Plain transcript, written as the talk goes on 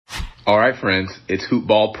All right, friends, it's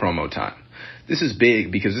Hoopball promo time. This is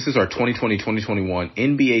big because this is our 2020-2021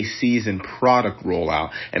 NBA season product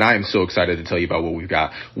rollout, and I am so excited to tell you about what we've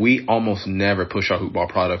got. We almost never push our Hoopball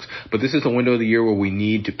products, but this is the window of the year where we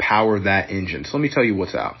need to power that engine. So let me tell you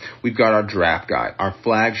what's out. We've got our draft guide, our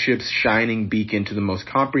flagship shining beacon to the most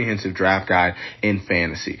comprehensive draft guide in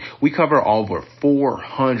fantasy. We cover over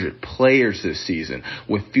 400 players this season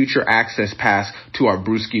with future access pass to our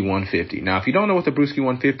Brewski 150. Now, if you don't know what the Brewski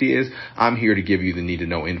 150 is, I'm here to give you the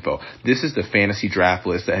need-to-know info. This is the fantasy draft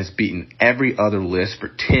list that has beaten every other list for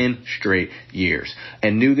 10 straight years.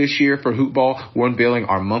 And new this year for Hoopball, we're unveiling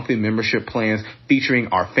our monthly membership plans featuring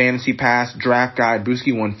our Fantasy Pass, Draft Guide,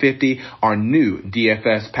 Brewski 150, our new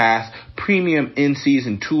DFS Pass, premium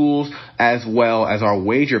in-season tools, as well as our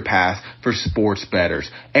Wager Pass for sports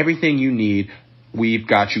bettors. Everything you need, we've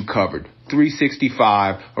got you covered.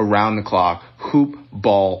 365 around the clock. Hoop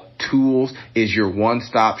Ball Tools is your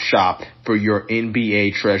one-stop shop for your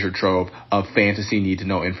NBA treasure trove of fantasy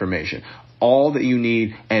need-to-know information. All that you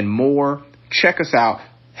need and more. Check us out.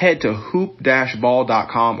 Head to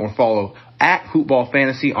hoop-ball.com or follow at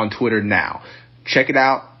hoopballfantasy on Twitter now. Check it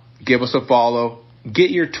out. Give us a follow.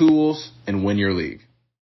 Get your tools and win your league.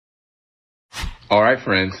 All right,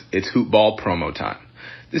 friends, it's Hoopball promo time.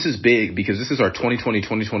 This is big because this is our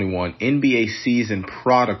 2020-2021 NBA season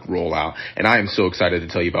product rollout, and I am so excited to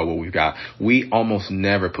tell you about what we've got. We almost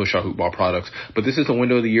never push our Hoopball products, but this is the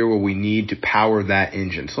window of the year where we need to power that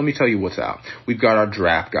engine. So let me tell you what's out. We've got our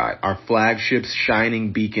draft guide, our flagship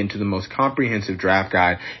shining beacon to the most comprehensive draft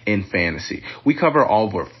guide in fantasy. We cover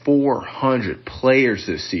over 400 players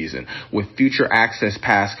this season with future access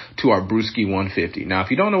pass to our Brewski 150. Now, if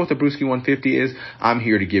you don't know what the Brewski 150 is, I'm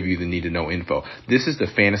here to give you the need-to-know info. This is the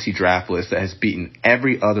fantasy draft list that has beaten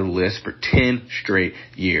every other list for 10 straight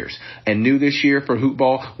years. And new this year for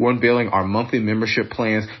Hoopball, we're unveiling our monthly membership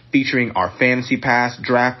plans featuring our Fantasy Pass,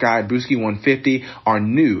 Draft Guide, Brewski 150, our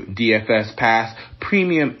new DFS Pass,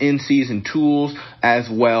 premium in-season tools, as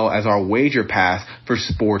well as our Wager Pass for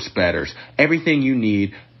sports bettors. Everything you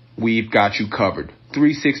need, we've got you covered.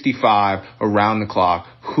 365 around the clock.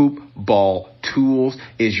 Hoop Ball Tools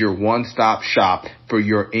is your one-stop shop for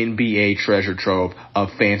your NBA treasure trove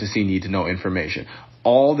of fantasy need-to-know information.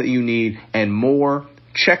 All that you need and more.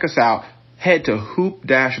 Check us out. Head to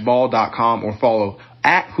hoop-ball.com or follow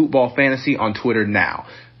at hoopballfantasy on Twitter now.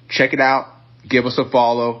 Check it out. Give us a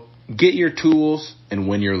follow. Get your tools and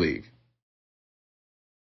win your league.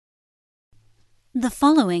 The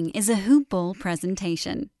following is a Hoop Ball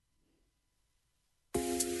presentation.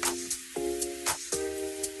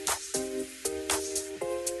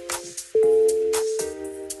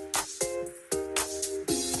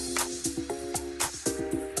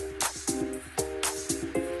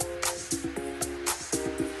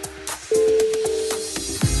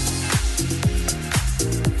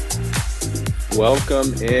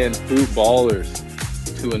 Welcome in, Hoop Ballers,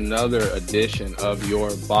 to another edition of your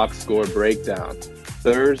box score breakdown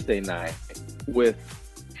Thursday night with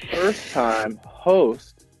first-time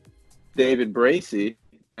host David Bracey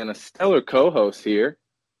and a stellar co-host here.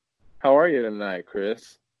 How are you tonight,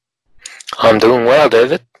 Chris? I'm doing well,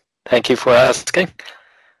 David. Thank you for asking.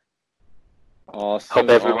 Awesome. Hope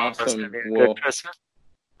everyone's awesome. having a good Christmas,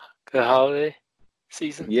 good holiday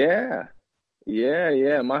season. Yeah.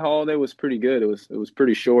 My holiday was pretty good. It was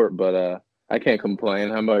pretty short, but I can't complain.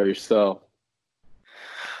 How about yourself?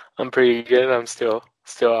 I'm pretty good. I'm still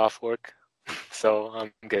off work, so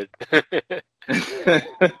I'm good.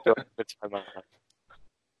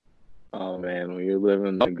 Oh man, well, you're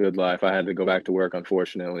living a good life. I had to go back to work,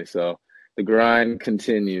 unfortunately, so the grind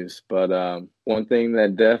continues. But one thing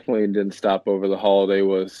that definitely didn't stop over the holiday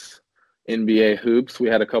was NBA hoops. We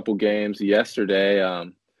had a couple games yesterday.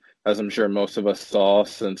 As I'm sure most of us saw,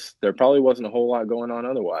 since there probably wasn't a whole lot going on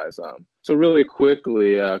otherwise. So really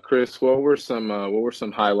quickly, Chris, what were some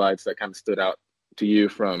highlights that kind of stood out to you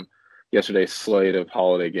from yesterday's slate of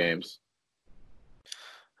holiday games?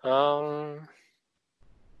 That's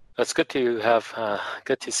good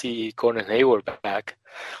to see Gordon Hayward back.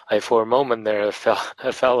 For a moment there,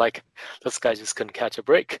 I felt like this guy just couldn't catch a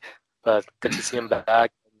break, but good to see him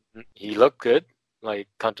back. He looked good,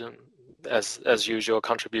 as usual,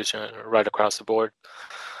 contribution right across the board.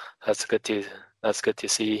 That's good to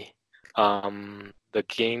see. The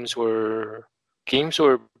games were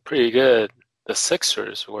pretty good. The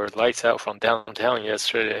Sixers were lights out from downtown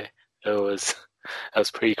yesterday. That was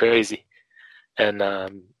pretty crazy. And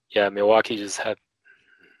Milwaukee just had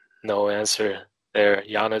no answer there.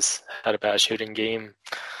 Giannis had a bad shooting game.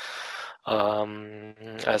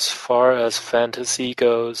 As far as fantasy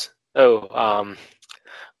goes,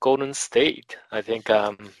 Golden State. I think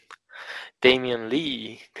Damian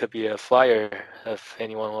Lee could be a flyer if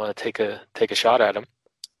anyone want to take a shot at him.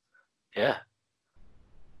 Yeah.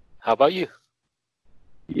 How about you?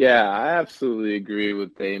 Yeah, I absolutely agree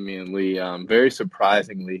with Damian Lee. Very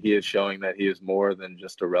surprisingly, he is showing that he is more than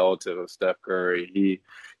just a relative of Steph Curry.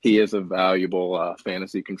 He is a valuable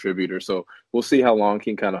fantasy contributor. So we'll see how long he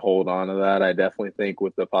can kind of hold on to that. I definitely think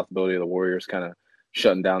with the possibility of the Warriors kind of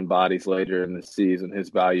shutting down bodies later in the season, his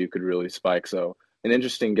value could really spike. So an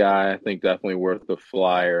interesting guy, I think definitely worth the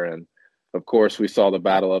flyer. And of course, we saw the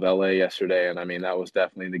Battle of LA yesterday, and I mean that was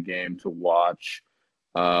definitely the game to watch.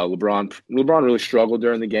 LeBron really struggled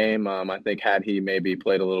during the game. I think had he maybe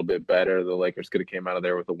played a little bit better, the Lakers could have came out of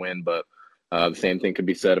there with a win. But the same thing could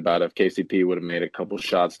be said about if KCP would have made a couple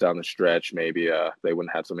shots down the stretch, maybe they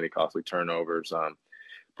wouldn't have so many costly turnovers.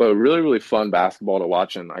 But really, really fun basketball to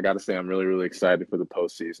watch, and I got to say, I'm really, really excited for the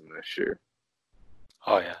postseason this year.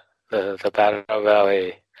 Oh yeah, the Battle of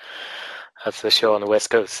LA. That's the show on the West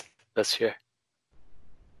Coast this year.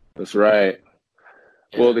 That's right.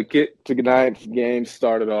 Yeah. Well, to get to tonight's game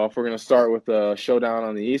started off, we're going to start with a showdown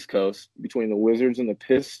on the East Coast between the Wizards and the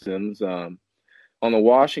Pistons. On the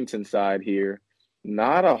Washington side here,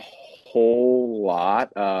 not a whole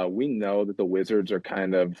lot. We know that the Wizards are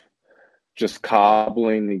kind of just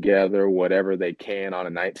cobbling together whatever they can on a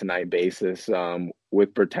night-to-night basis,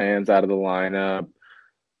 with Bertans out of the lineup,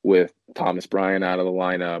 with Thomas Bryant out of the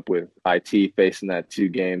lineup, with IT facing that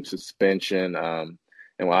 2-game suspension, and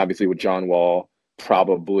obviously with John Wall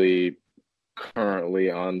probably currently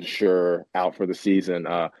unsure out for the season.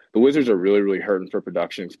 The Wizards are really, really hurting for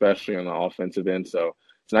production, especially on the offensive end. So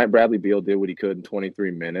tonight, Bradley Beal did what he could in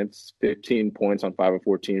 23 minutes, 15 points on 5 of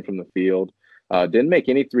 14 from the field. Didn't make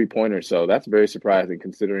any three-pointers, so that's very surprising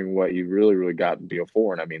considering what you really, really got Beal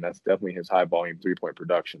for. And I mean, that's definitely his high-volume three-point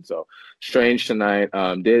production. So strange tonight.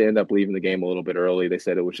 Did end up leaving the game a little bit early. They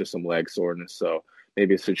said it was just some leg soreness, so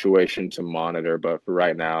maybe a situation to monitor. But for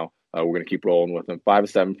right now, we're going to keep rolling with him. 5 of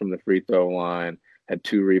 7 from the free throw line, had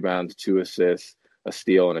 2 rebounds, 2 assists, a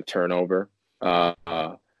steal, and a turnover.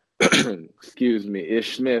 Excuse me.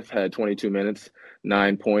 Ish Smith had 22 minutes,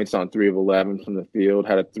 9 points on 3 of 11 from the field,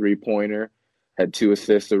 had a three-pointer, had 2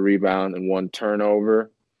 assists, a rebound, and 1 turnover.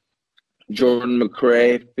 Jordan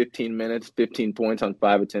McRae, 15 minutes, 15 points on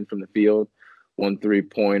 5 of 10 from the field, 1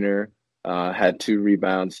 three-pointer, had 2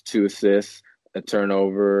 rebounds, 2 assists, a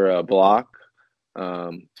turnover, a block.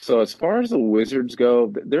 So as far as the Wizards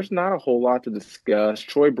go, there's not a whole lot to discuss.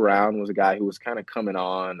 Troy Brown was a guy who was kind of coming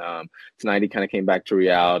on. Tonight he kind of came back to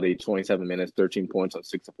reality. 27 minutes, 13 points on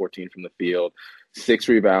 6 of 14 from the field, 6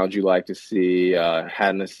 rebounds you like to see,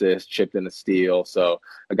 had an assist, chipped in a steal. So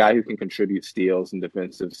a guy who can contribute steals and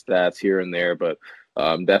defensive stats here and there, but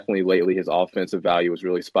definitely lately his offensive value was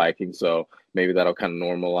really spiking. So maybe that'll kind of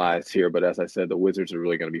normalize here. But as I said, the Wizards are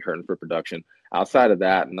really going to be hurting for production. Outside of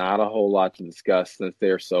that, not a whole lot to discuss since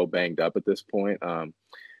they're so banged up at this point. Are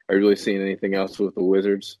you really seeing anything else with the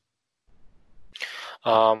Wizards?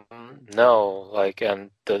 No, like, and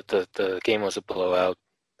the game was a blowout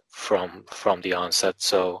from the onset.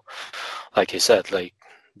 So, like you said, like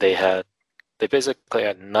they basically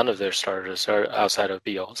had none of their starters outside of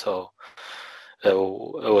Beal. So it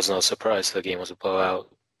was no surprise the game was a blowout.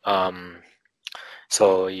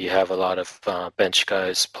 So you have a lot of bench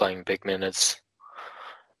guys playing big minutes.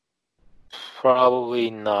 Probably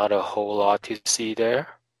not a whole lot to see there.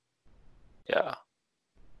 Yeah.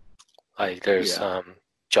 Like there's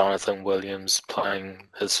Jonathan Williams playing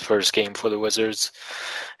his first game for the Wizards,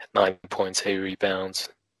 9 points, 8 rebounds,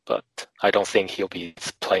 but I don't think he'll be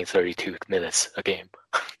playing 32 minutes a game.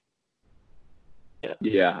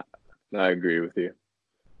 Yeah, I agree with you.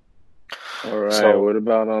 All right, So, what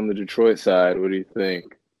about on the Detroit side? What do you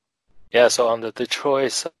think? yeah, so on the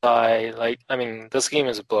Detroit side, like, I mean, this game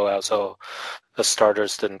is a blowout, so the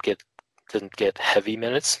starters didn't get heavy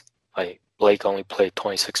minutes. Like Blake only played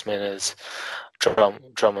 26 minutes,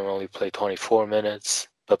 Drummond only played 24 minutes,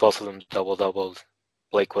 but both of them doubled.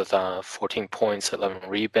 Blake with 14 points, 11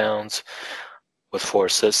 rebounds, with 4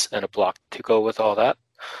 assists and a block to go with all that.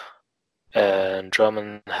 And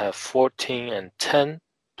Drummond had 14 and 10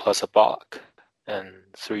 plus a block and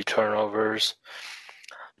 3 turnovers.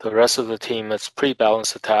 The rest of the team, it's pretty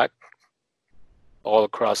balanced attack all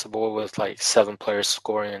across the board with like 7 players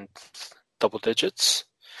scoring in double digits.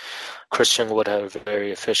 Christian would have a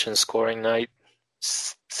very efficient scoring night,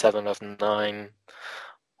 7 of 9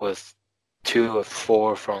 with 2 of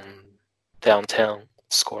 4 from downtown,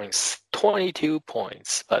 scoring 22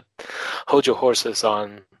 points. But hold your horses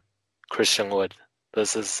on Christian Wood.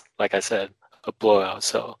 This is, like I said, a blowout.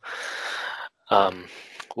 So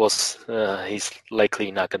he's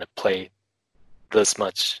likely not going to play this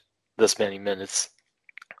this many minutes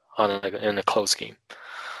in a close game.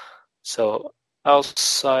 So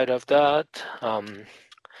outside of that,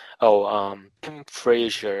 Tim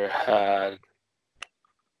Frazier had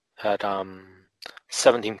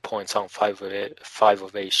 17 points on 5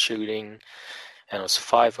 of 8 shooting, and it was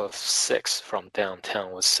 5 of 6 from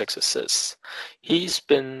downtown with 6 assists. He's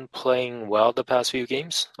been playing well the past few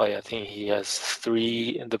games. Like, I think he has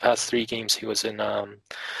in the past 3 games he was in the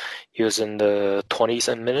 20s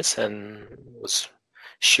and minutes and was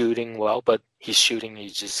shooting well, but he's shooting you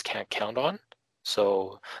just can't count on.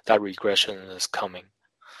 So that regression is coming.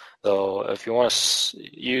 Though if you want to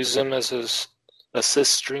use him as an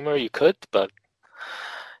assist streamer, you could, but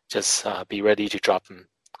just be ready to drop him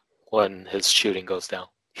when his shooting goes down.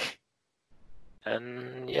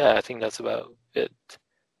 And yeah, I think that's about it.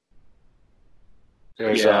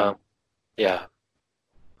 There's on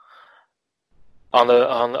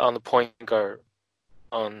the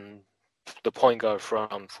point guard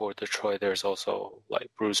for Detroit, there's also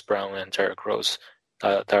like Bruce Brown and Derrick Rose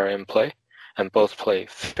that are in play, and both play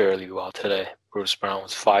fairly well today. Bruce Brown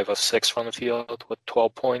was 5 of 6 from the field with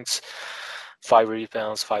 12 points, 5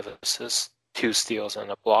 rebounds, 5 assists, 2 steals,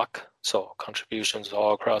 and a block. So contributions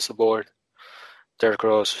all across the board. Derrick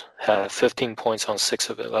Rose had 15 points on 6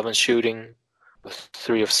 of 11 shooting, with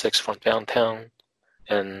 3 of 6 from downtown,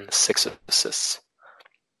 and 6 assists.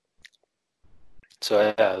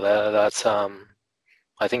 So yeah, that's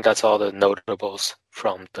I think that's all the notables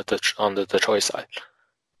from on the Detroit side.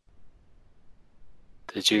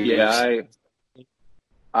 Did you? Yeah,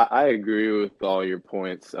 I agree with all your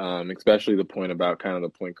points, especially the point about kind of the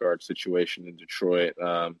point guard situation in Detroit.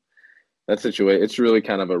 That situation, it's really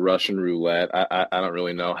kind of a Russian roulette. I don't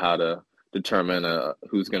really know how to determine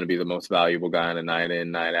who's going to be the most valuable guy on a night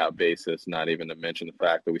in, night out basis, not even to mention the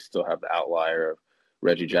fact that we still have the outlier of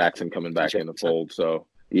Reggie Jackson coming back in the fold. So,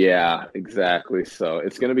 yeah, exactly. So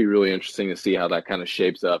it's going to be really interesting to see how that kind of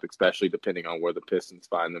shapes up, especially depending on where the Pistons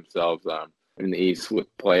find themselves in the East with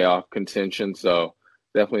playoff contention. So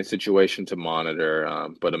definitely a situation to monitor,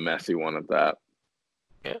 but a messy one at that.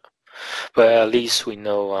 Yeah, but at least we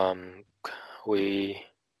know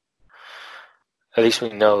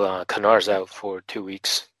Kennard's out for 2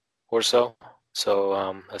 weeks or so.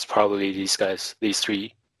 So that's probably these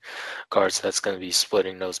 3 guards that's going to be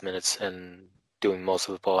splitting those minutes and doing most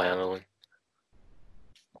of the ball handling.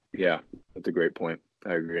 Yeah, that's a great point.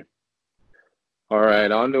 I agree. All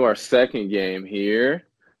right, on to our second game here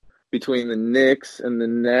between the Knicks and the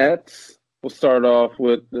Nets. We'll start off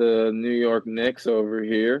with the New York Knicks over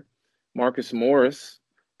here. Marcus Morris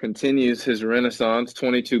continues his renaissance,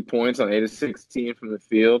 22 points on 8 of 16 from the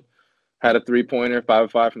field. Had a 3-pointer, 5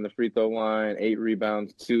 of 5 from the free throw line, 8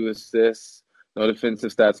 rebounds, 2 assists. No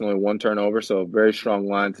defensive stats, only 1 turnover, so a very strong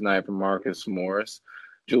line tonight from Marcus Morris.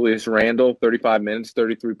 Julius Randle, 35 minutes,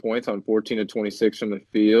 33 points on 14 of 26 from the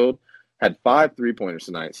field. Had 5 3-pointers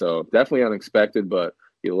tonight, so definitely unexpected, but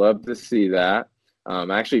you love to see that.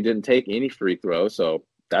 Actually didn't take any free throws, so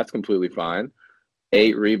that's completely fine.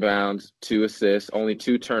 8 rebounds, 2 assists, only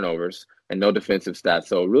 2 turnovers, and no defensive stats.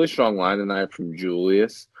 So a really strong line tonight from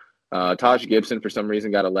Julius. Taj Gibson, for some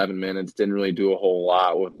reason, got 11 minutes, didn't really do a whole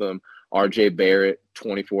lot with them. RJ Barrett,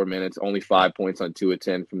 24 minutes, only 5 points on 2 of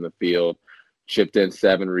 10 from the field. Chipped in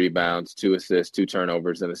 7 rebounds, 2 assists, 2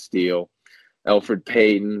 turnovers, and a steal. Elfrid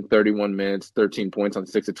Payton, 31 minutes, 13 points on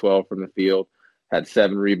 6 of 12 from the field. Had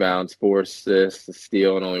 7 rebounds, 4 assists, a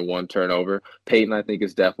steal, and only 1 turnover. Payton, I think,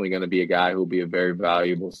 is definitely going to be a guy who will be a very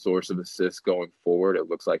valuable source of assists going forward. It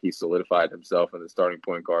looks like he solidified himself in the starting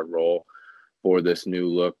point guard role for this new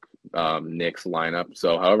look Knicks lineup.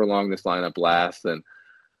 So however long this lineup lasts, and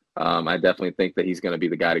I definitely think that he's going to be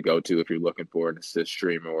the guy to go to if you're looking for an assist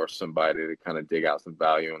streamer or somebody to kind of dig out some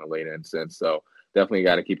value in a late end sense. So definitely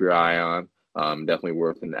got to keep your eye on. Definitely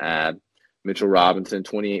worth an ad. Mitchell Robinson,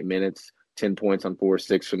 28 minutes, 10 points on 4 of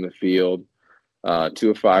 6 from the field. 2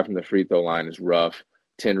 of 5 from the free throw line is rough.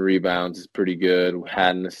 10 rebounds is pretty good.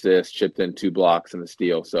 Had an assist, chipped in 2 blocks and a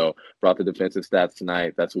steal. So brought the defensive stats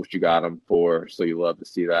tonight. That's what you got him for. So you love to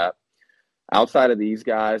see that. Outside of these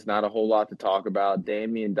guys, not a whole lot to talk about.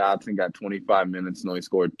 Damian Dotson got 25 minutes and only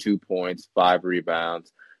scored 2 points, 5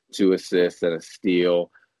 rebounds, 2 assists, and a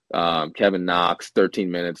steal. Kevin Knox,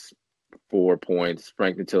 13 minutes, 4 points.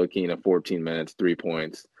 Frank Ntilikina, 14 minutes, 3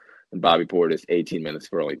 points. And Bobby Portis, 18 minutes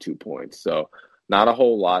for only 2 points. So not a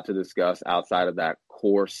whole lot to discuss outside of that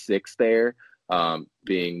core 6 there,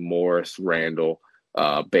 being Morris, Randall,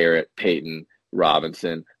 Barrett, Payton,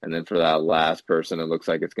 Robinson. And then for that last person, it looks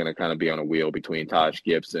like it's going to kind of be on a wheel between Taj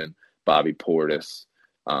Gibson, Bobby Portis,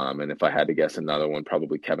 And if I had to guess another one,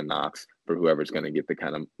 probably Kevin Knox for whoever's going to get the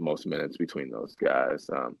kind of most minutes between those guys.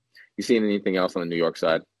 You seen anything else on the New York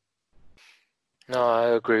side? No, I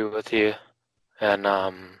agree with you. And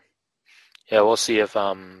yeah, we'll see if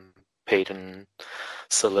Peyton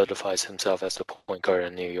solidifies himself as the point guard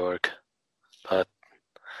in New York. But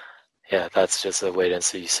yeah, that's just a wait and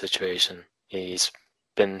see situation. He's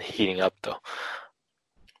been heating up though.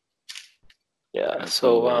 Yeah.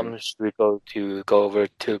 Absolutely. So should we go over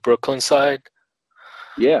to Brooklyn side?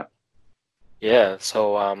 Yeah. Yeah.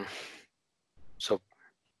 So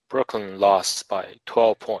Brooklyn lost by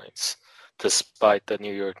 12 points, despite the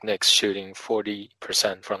New York Knicks shooting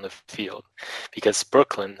 40% from the field, because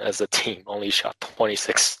Brooklyn as a team only shot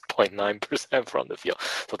 26.9% from the field.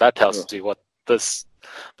 So that tells you what this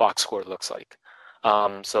box score looks like.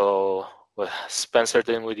 So with Spencer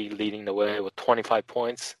Dinwiddie leading the way with 25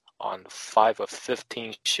 points on 5 of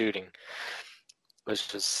 15 shooting,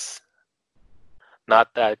 which is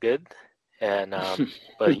not that good, and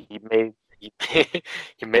but he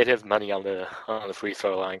made his money on the free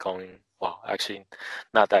throw line going, well, actually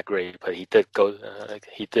not that great, but he did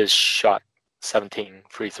shot 17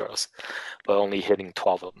 free throws, but only hitting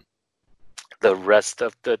 12 of them. The rest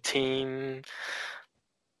of the team,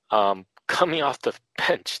 coming off the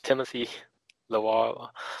bench, Timothy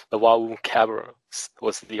Lawau-Cabarrot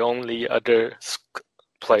was the only other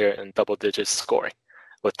player in double digits scoring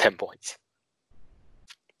with 10 points.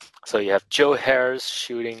 So you have Joe Harris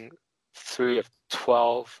shooting 3 of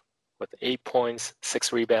 12 with 8 points,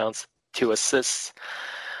 6 rebounds, 2 assists.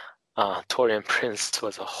 Taurean Prince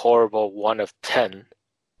was a horrible 1 of 10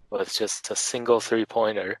 with just a single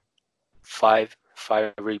 3-pointer, 5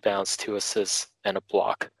 rebounds, 2 assists, and a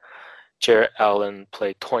block. Jarrett Allen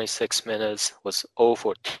played 26 minutes, was 0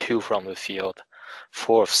 for 2 from the field,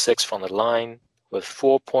 4 of 6 from the line with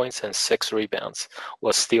 4 points and 6 rebounds,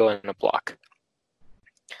 was steal and a block.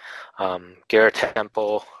 Garrett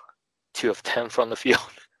Temple, 2 of 10 from the field.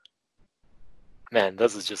 Man,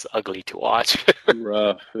 this is just ugly to watch.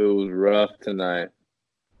 Rough. It was rough tonight.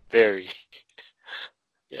 Very.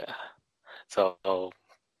 Yeah. So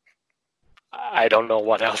I don't know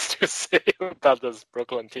what else to say about this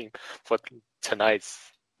Brooklyn team for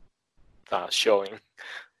tonight's showing.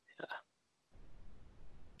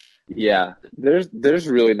 Yeah, there's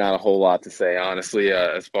really not a whole lot to say, honestly,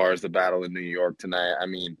 as far as the battle in New York tonight. I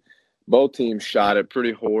mean, both teams shot it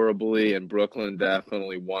pretty horribly, and Brooklyn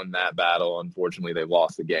definitely won that battle. Unfortunately, they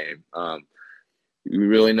lost the game. We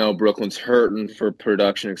really know Brooklyn's hurting for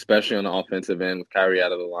production, especially on the offensive end with Kyrie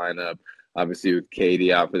out of the lineup. Obviously, with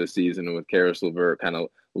KD out for the season and with Karis LeVert kind of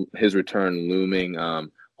his return looming.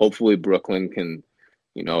 Hopefully, Brooklyn can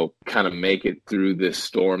kind of make it through this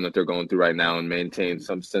storm that they're going through right now and maintain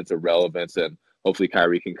some sense of relevance. And hopefully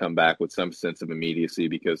Kyrie can come back with some sense of immediacy,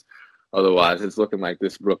 because otherwise it's looking like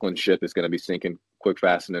this Brooklyn ship is going to be sinking quick,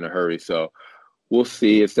 fast, and in a hurry. So we'll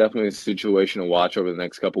see. It's definitely a situation to watch over the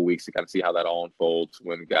next couple of weeks to kind of see how that all unfolds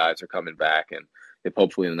when guys are coming back. And if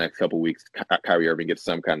hopefully in the next couple of weeks, Kyrie Irving gets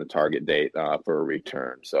some kind of target date for a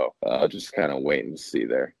return. So just kind of waiting to see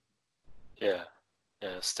there. Yeah.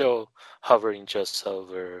 Yeah, still hovering just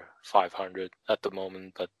over 500 at the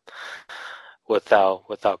moment, but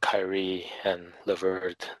without Kyrie and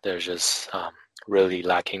LeVert, they're just really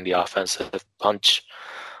lacking the offensive punch.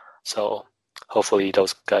 So hopefully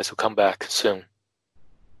those guys will come back soon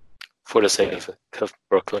for the sake of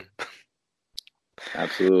Brooklyn.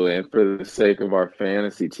 Absolutely, and for the sake of our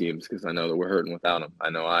fantasy teams, because I know that we're hurting without them. I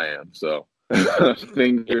know I am. So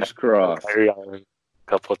fingers crossed. Kyrie on a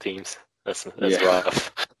couple of teams. That's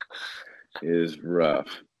rough. It is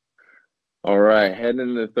rough. All right, heading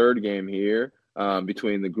into the third game here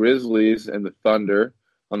between the Grizzlies and the Thunder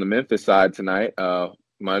on the Memphis side tonight.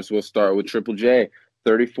 Might as well start with Triple J.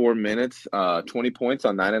 34 minutes, 20 points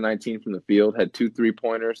on 9 of 19 from the field, had 2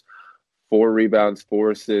 3-pointers, 4 rebounds,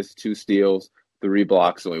 4 assists, 2 steals, 3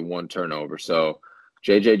 blocks, only 1 turnover. So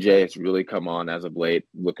JJJ has really come on as of late,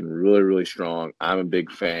 looking really, really strong. I'm a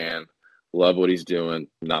big fan. Love what he's doing.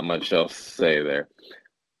 Not much else to say there.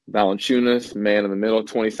 Valanciunas, man in the middle,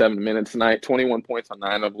 27 minutes tonight, 21 points on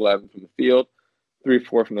 9 of 11 from the field,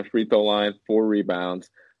 3-4 from the free throw line, 4 rebounds,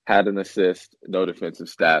 had an assist, no defensive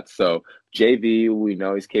stats. So JV, we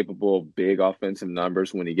know he's capable of big offensive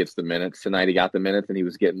numbers when he gets the minutes. Tonight he got the minutes and he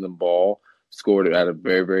was getting the ball, scored it at a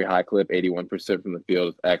very, very high clip, 81% from the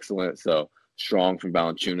field. Excellent. So strong from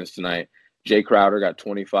Valanciunas tonight. Jay Crowder got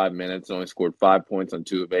 25 minutes, only scored 5 points on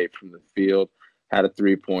 2 of 8 from the field. Had a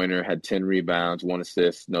 3-pointer, had 10 rebounds, 1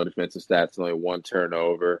 assist, no defensive stats, only 1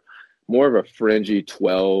 turnover. More of a fringy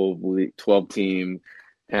 12-team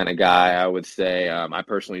kind of guy, I would say. I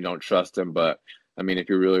personally don't trust him, but I mean, if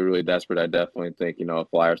you're really, really desperate, I definitely think, a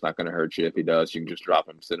flyer's not going to hurt you. If he does, you can just drop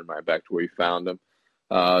him, send him right back to where you found him.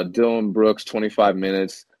 Dylan Brooks, 25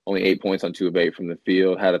 minutes, only 8 points on 2 of 8 from the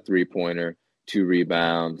field, had a 3-pointer, 2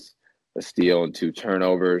 rebounds, a steal, and 2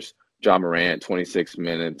 turnovers. John Morant, 26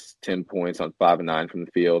 minutes, 10 points on 5 of 9 from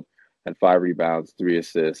the field, had 5 rebounds, 3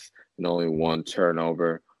 assists, and only 1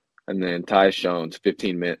 turnover. And then Ty Jones,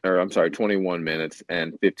 21 minutes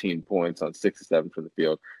and 15 points on 6 of 7 from the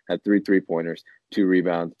field, had 3 3-pointers, 2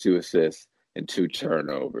 rebounds, 2 assists, and 2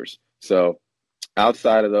 turnovers. So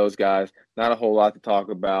outside of those guys, not a whole lot to talk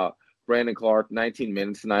about. Brandon Clark, 19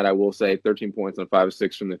 minutes tonight, I will say, 13 points on 5 of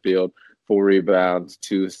 6 from the field, 4 rebounds,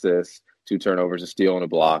 2 assists, 2 turnovers, a steal, and a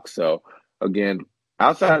block. So, again,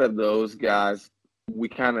 outside of those guys, we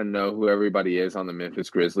kind of know who everybody is on the Memphis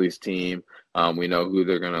Grizzlies team. We know who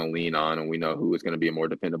they're going to lean on, and we know who is going to be a more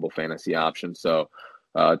dependable fantasy option. So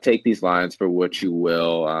take these lines for what you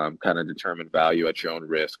will, kind of determine value at your own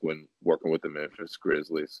risk when working with the Memphis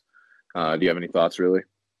Grizzlies. Do you have any thoughts, really?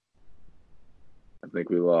 I think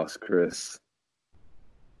we lost Chris.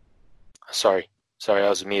 Sorry, I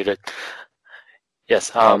was muted.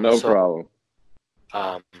 Yes. No problem.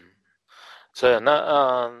 So yeah,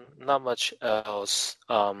 not much else.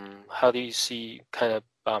 How do you see kind of?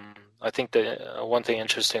 I think the one thing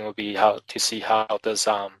interesting would be how this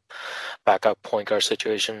backup point guard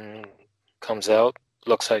situation comes out.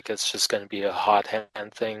 Looks like it's just going to be a hot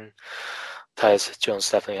hand thing. Tyus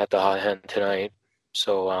Jones definitely had the hot hand tonight,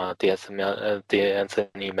 so the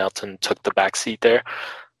Anthony Melton took the back seat there,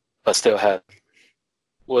 but still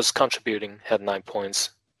was contributing. Had 9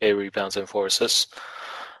 points, 8 rebounds, and 4 assists.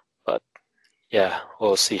 But yeah,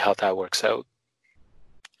 we'll see how that works out.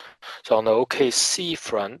 So on the OKC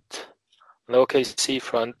front,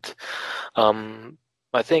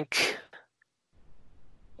 I think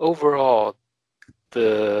overall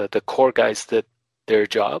the core guys did their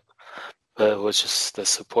job, but it was just the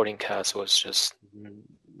supporting cast was just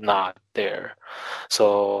not there.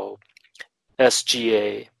 So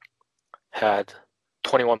SGA had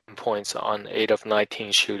 21 points on 8 of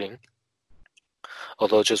 19 shooting,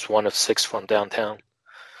 although just 1 of 6 from downtown.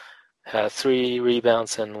 Had 3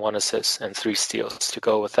 rebounds and 1 assist and 3 steals to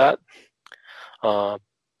go with that.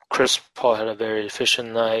 Chris Paul had a very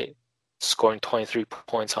efficient night, scoring 23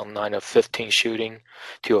 points on 9 of 15 shooting,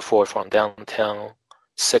 2 of 4 from downtown,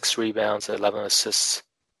 6 rebounds, 11 assists,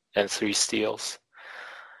 and 3 steals.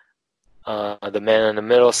 The man in the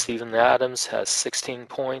middle, Steven Adams, has 16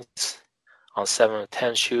 points on 7 of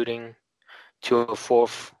 10 shooting, 2 of 4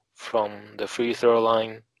 from the free throw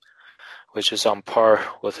line, which is on par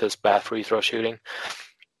with his bad free throw shooting,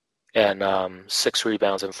 and 6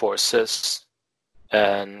 rebounds and 4 assists.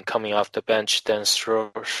 And coming off the bench, Dennis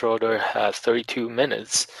Schroeder had 32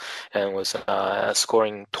 minutes and was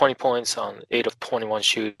scoring 20 points on 8 of 21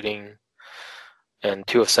 shooting and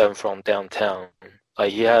 2 of 7 from downtown.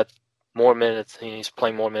 He had more minutes. He's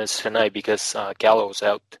playing more minutes tonight because Gallo was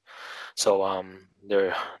out. So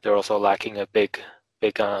they're also lacking a big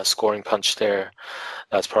scoring punch there.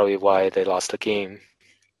 That's probably why they lost the game.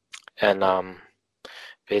 And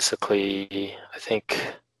basically, I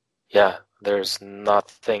think, there's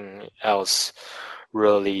nothing else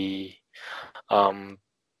really.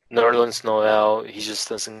 Nerlens Noel, he just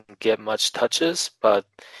doesn't get much touches, but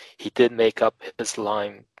he did make up his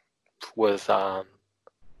line with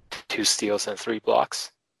 2 steals and 3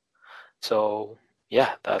 blocks. So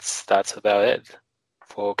yeah, that's about it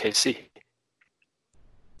for OKC.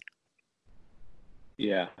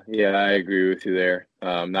 Yeah, I agree with you there.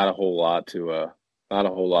 Not a whole lot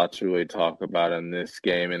to really talk about in this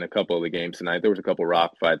game and a couple of the games tonight. There was a couple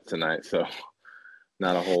rock fights tonight, so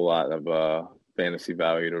not a whole lot of fantasy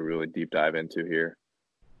value to really deep dive into here.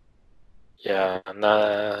 Yeah,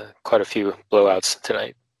 quite a few blowouts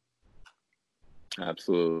tonight.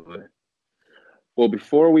 Absolutely. Well,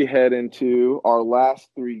 before we head into our last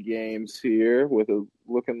 3 games here, with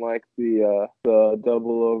looking like the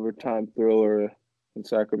double overtime thriller in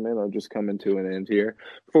Sacramento just coming to an end here.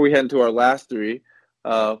 Before we head into our last 3,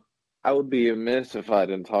 I would be amiss if I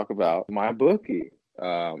didn't talk about MyBookie.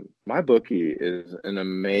 MyBookie is an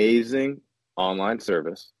amazing online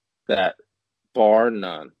service that, bar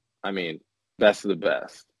none, I mean, best of the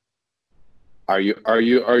best. Are you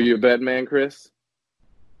a bet man, Chris?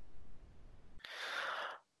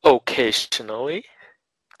 Occasionally,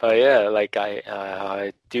 but yeah,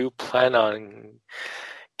 I do plan on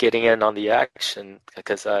getting in on the action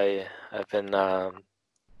because I've been.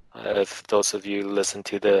 If those of you listen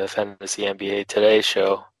to the Fantasy NBA Today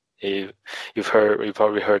show, you've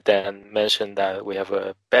probably heard Dan mention that we have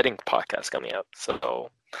a betting podcast coming up. So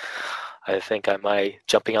I think I might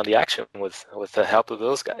jumping on the action with the help of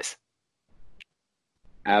those guys.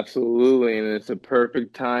 Absolutely, and it's a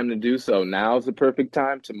perfect time to do so. Now is the perfect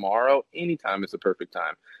time. Tomorrow, anytime is the perfect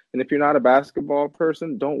time. And if you're not a basketball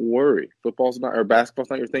person, don't worry. Football's not or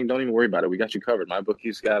basketball's not your thing. Don't even worry about it. We got you covered. My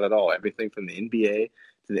bookie's got it all. Everything from the NBA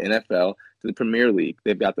to the NFL to the Premier League.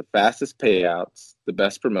 They've got the fastest payouts, the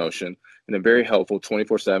best promotion, and a very helpful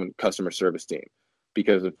 24/7 customer service team.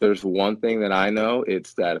 Because if there's one thing that I know,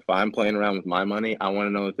 it's that if I'm playing around with my money, I want to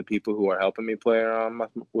know that the people who are helping me play around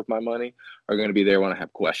with my money are going to be there when I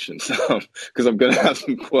have questions, because I'm going to have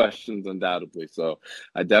some questions undoubtedly. So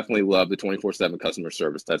I definitely love the 24/7 customer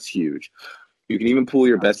service. That's huge. You can even pool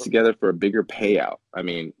your bets together for a bigger payout. I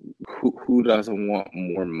mean, who doesn't want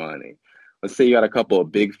more money? Let's say you got a couple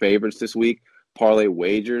of big favorites this week. Parlay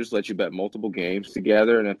wagers let you bet multiple games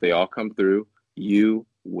together, and if they all come through, you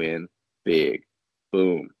win big.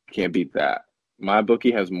 Boom. Can't beat that. My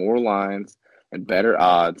bookie has more lines and better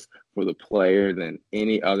odds for the player than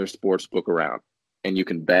any other sports book around, and you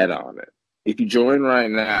can bet on it. If you join right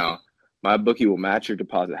now, my bookie will match your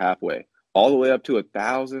deposit halfway, all the way up to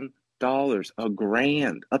 $1,000, a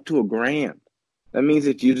grand, up to $1,000. That means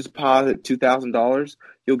if you deposit $2,000,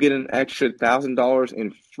 you'll get an extra $1,000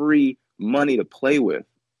 in free money to play with.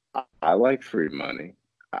 I like free money.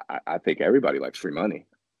 I think everybody likes free money.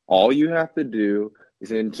 All you have to do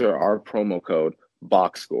is enter our promo code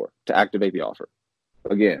BOXSCORE to activate the offer.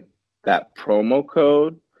 Again, that promo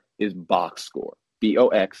code is BOXSCORE,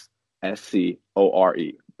 BOXSCORE,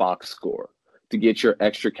 BOXSCORE, to get your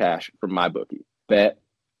extra cash from my bookie. Bet,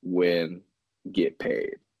 win, get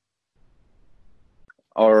paid.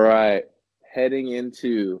 All right, heading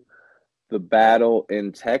into the battle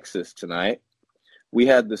in Texas tonight, we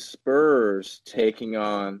had the Spurs taking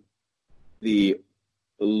on the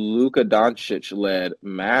Luka Doncic-led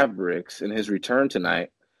Mavericks in his return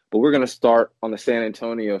tonight. But we're going to start on the San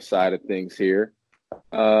Antonio side of things here.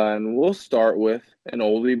 And we'll start with an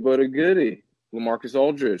oldie but a goodie. LaMarcus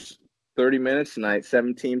Aldridge, 30 minutes tonight,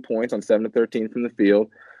 17 points on 7 of 13 from the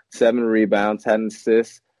field, 7 rebounds, had an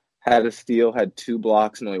assist, had a steal, had 2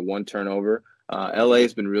 blocks, and only 1 turnover. LA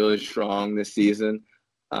has been really strong this season.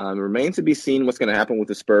 Remains to be seen what's going to happen with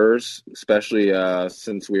the Spurs, especially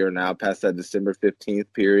since we are now past that December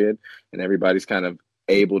 15th period and everybody's kind of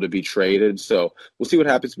able to be traded. So we'll see what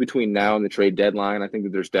happens between now and the trade deadline. I think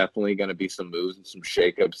that there's definitely going to be some moves and some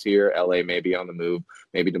shakeups here. LA may be on the move,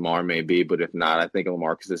 maybe DeMar may be, but if not, I think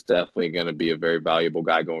LaMarcus is definitely going to be a very valuable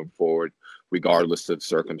guy going forward, regardless of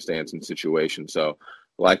circumstance and situation. So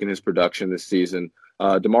liking his production this season.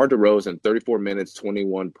 DeMar DeRozan, 34 minutes,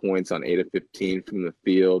 21 points on 8 of 15 from the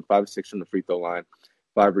field, 5 of 6 from the free throw line,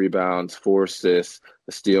 5 rebounds, 4 assists,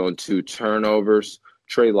 a steal, and 2 turnovers.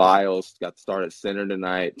 Trey Lyles got the start at center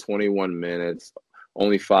tonight, 21 minutes,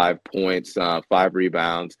 only 5 points, 5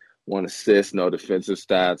 rebounds, 1 assist, no defensive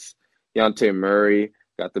stats. Dejounte Murray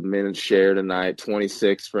got the minutes share tonight,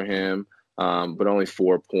 26 for him, but only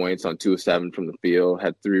 4 points on 2 of 7 from the field,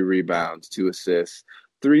 had 3 rebounds, 2 assists.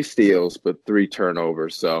 3 steals, but 3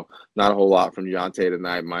 turnovers. So not a whole lot from Dejounte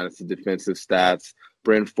tonight, minus the defensive stats.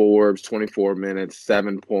 Bryn Forbes, 24 minutes,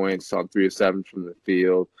 7 points on 3 of 7 from the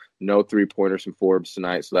field. No 3-pointers from Forbes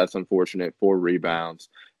tonight, so that's unfortunate. 4 rebounds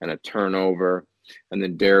and a turnover. And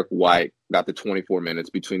then Derek White got the 24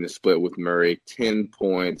 minutes between the split with Murray. 10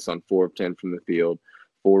 points on 4 of 10 from the field.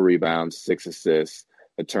 4 rebounds, 6 assists,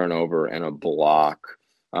 a turnover, and a block.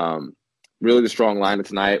 Really the strong line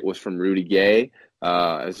tonight was from Rudy Gay.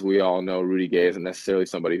 As we all know, Rudy Gay isn't necessarily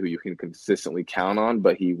somebody who you can consistently count on,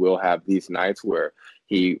 but he will have these nights where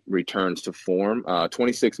he returns to form.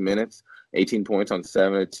 26 minutes, 18 points on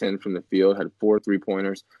 7 of 10 from the field, had 4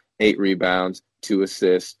 3-pointers, 8 rebounds, 2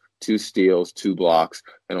 assists, 2 steals, 2 blocks,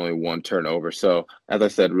 and only 1 turnover. So, as I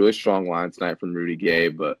said, really strong line tonight from Rudy Gay,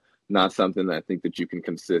 but not something that I think that you can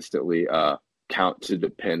consistently count to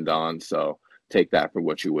depend on. So take that for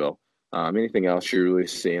what you will. Anything else you're really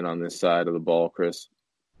seeing on this side of the ball, Chris?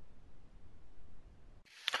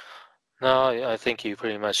 No, I think you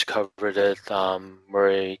pretty much covered it.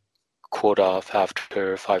 Murray cooled off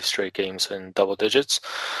after 5 straight games in double digits,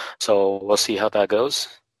 so we'll see how that goes.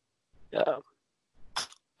 Yeah.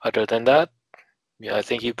 Other than that, yeah, I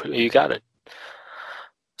think you got it.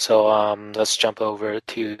 So let's jump over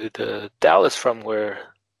to the Dallas, from where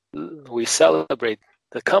we celebrate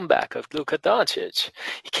the comeback of Luka Doncic.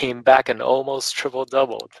 He came back and almost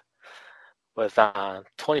triple-doubled with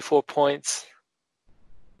 24 points,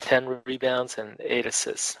 10 rebounds, and 8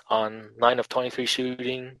 assists on 9 of 23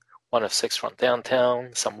 shooting, 1 of 6 from downtown.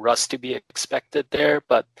 Some rust to be expected there,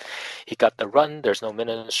 but he got the run. There's no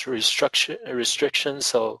minutes restriction,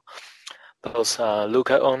 so those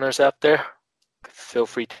Luka owners out there, feel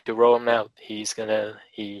free to roll him out. He's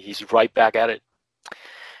right back at it.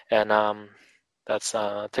 And that's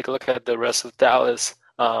take a look at the rest of Dallas.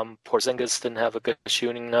 Porzingis didn't have a good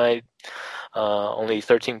shooting night. Only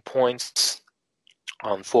 13 points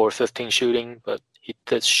on 4-15 shooting, but he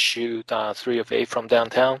did shoot 3 of 8 from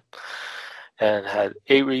downtown and had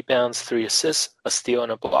 8 rebounds, 3 assists, a steal,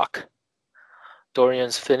 and a block.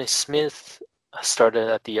 Dorian Finney-Smith started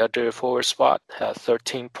at the other forward spot, had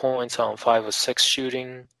 13 points on 5 of 6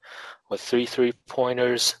 shooting with 3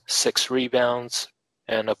 3-pointers, 6 rebounds,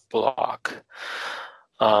 and a block.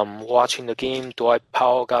 Watching the game, Dwight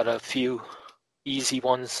Powell got a few easy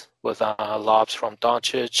ones with lobs from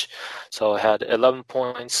Doncic. So had 11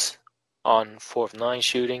 points on 4 of 9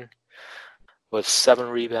 shooting with 7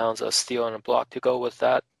 rebounds, a steal, and a block to go with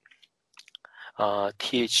that.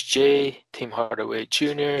 THJ, Tim Hardaway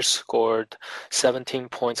Jr. scored 17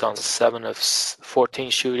 points on 7 of 14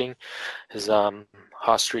 shooting. His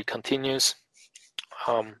hot streak continues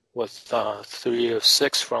with 3 of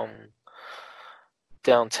 6 from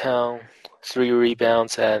downtown, 3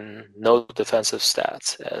 rebounds, and no defensive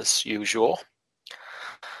stats as usual.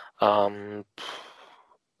 Coming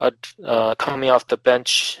off the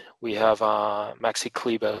bench, we have Maxi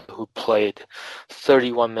Kleber, who played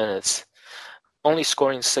 31 minutes, only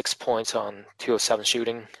scoring 6 points on 2 of 7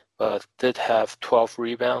 shooting, but did have 12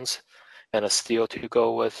 rebounds and a steal to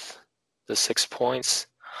go with the 6 points.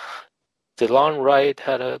 DeLon Wright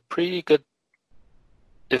had a pretty good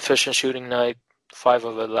efficient shooting night, 5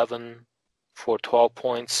 of 11 for 12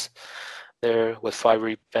 points there with 5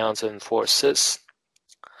 rebounds and 4 assists.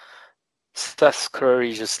 Steph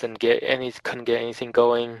Curry just couldn't get anything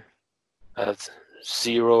going. At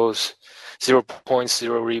 0 points,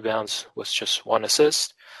 0 rebounds with just 1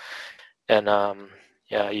 assist. And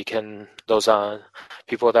those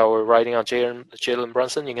people that were writing on Jalen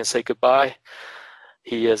Brunson, you can say goodbye.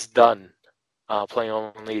 He is done, playing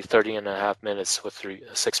only 30 and a half minutes with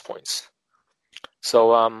 6 points.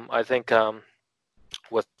 So I think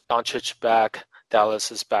with Doncic back,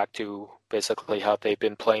 Dallas is back to basically how they've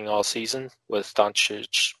been playing all season, with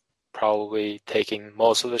Doncic probably taking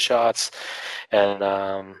most of the shots, and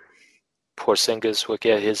Porzingis will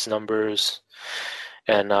get his numbers.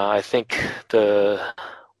 And I think the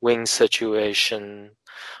wing situation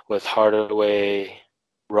with Hardaway,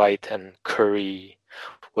 Wright, and Curry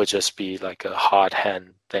would just be like a hot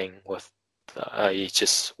hand thing. With you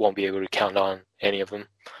just won't be able to count on any of them.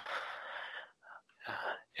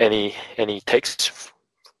 Any takes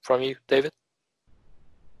from you, David?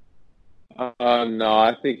 No,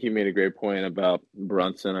 I think you made a great point about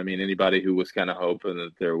Brunson. I mean, anybody who was kind of hoping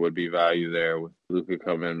that there would be value there with Luka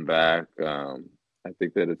coming back, I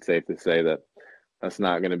think that it's safe to say that that's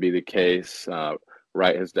not going to be the case.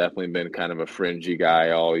 Wright has definitely been kind of a fringy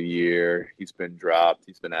guy all year. He's been dropped,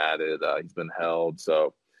 he's been added, he's been held.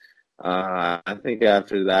 So I think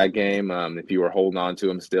after that game, if you were holding on to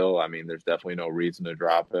him still, I mean, there's definitely no reason to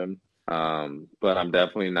drop him. But I'm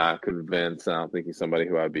definitely not convinced. I don't think he's somebody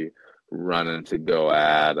who I'd be running to go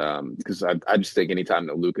at, because I just think anytime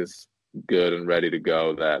that Luka's good and ready to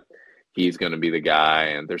go, that he's going to be the guy,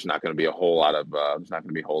 and there's not going to be a whole lot of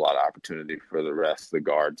opportunity for the rest of the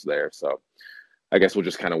guards there. So I guess we'll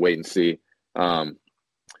just kind of wait and see.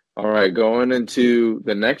 All right, going into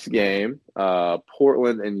the next game,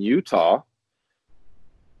 Portland and Utah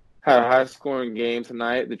had a high-scoring game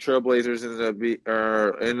tonight. The Trailblazers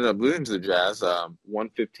ended up losing to the Jazz,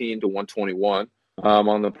 115-121.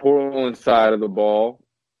 On the Portland side of the ball,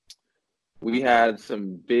 we had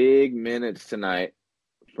some big minutes tonight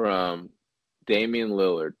from Damian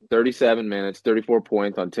Lillard. 37 minutes, 34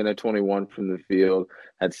 points on 10 of 21 from the field,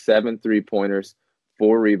 had 7 3-pointers,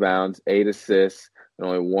 4 rebounds, 8 assists, and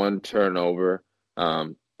only 1 turnover.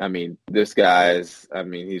 I mean, this guy's,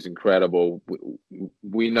 he's incredible.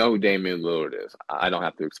 We know who Damian Lillard is. I don't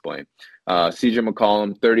have to explain. CJ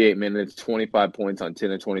McCollum, 38 minutes, 25 points on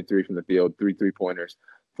 10 of 23 from the field, 3 3-pointers,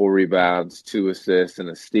 4 rebounds, 2 assists, and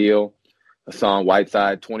a steal. Hassan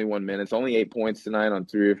Whiteside, 21 minutes, only 8 points tonight on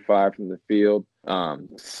 3 of 5 from the field,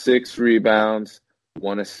 6 rebounds,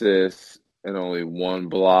 1 assist, and only 1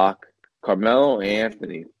 block. Carmelo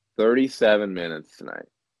Anthony, 37 minutes tonight.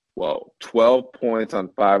 12 points on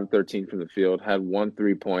 5 of 13 from the field, had 1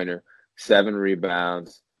 3-pointer, 7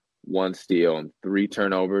 rebounds, 1 steal, and 3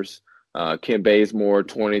 turnovers. Kim Bazemore,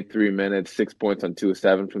 23 minutes, 6 points on 2 of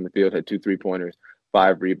 7 from the field, had 2 3-pointers,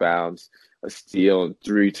 5 rebounds, a steal, and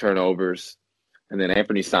 3 turnovers. And then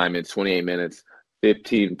Anthony Simons, 28 minutes,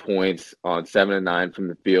 15 points on 7 of 9 from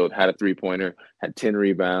the field, had a 3-pointer, had 10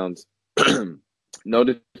 rebounds. No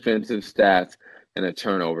defensive stats. and a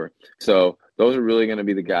turnover. So those are really going to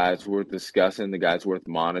be the guys worth discussing, the guys worth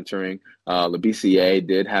monitoring. LaBCA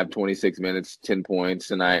did have 26 minutes, 10 points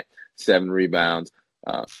tonight, 7 rebounds,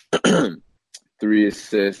 uh, 3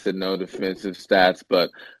 assists, and no defensive stats. But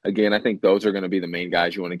again, I think those are going to be the main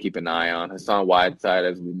guys you want to keep an eye on. Hassan Whiteside,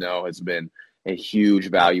 as we know, has been a huge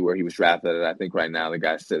value where he was drafted. And I think right now the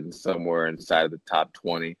guy's sitting somewhere inside of the top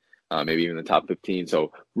 20, maybe even the top 15.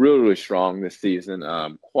 So really, really strong this season.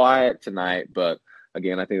 Quiet tonight, but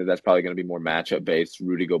again, I think that's probably going to be more matchup based.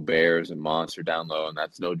 Rudy Gobert is a monster down low, and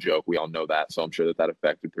that's no joke. We all know that. So I'm sure that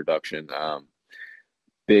affected production.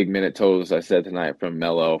 Big minute totals, I said tonight, from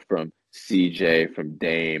Melo, from CJ, from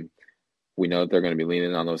Dame. We know that they're going to be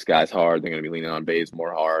leaning on those guys hard. They're going to be leaning on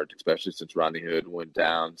Bazemore hard, especially since Rodney Hood went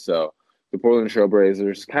down. So the Portland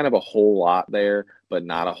Trailblazers, kind of a whole lot there, but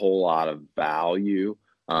not a whole lot of value.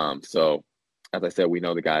 So, as I said, we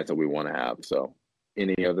know the guys that we want to have. So,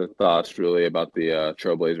 any other thoughts really about the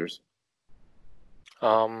Trailblazers?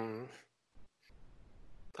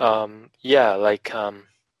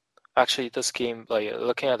 Actually, this game, like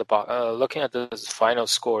looking at the final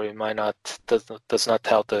score, it might not does not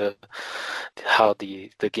tell how the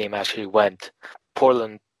game actually went.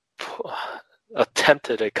 Portland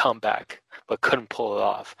attempted a comeback but couldn't pull it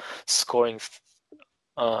off,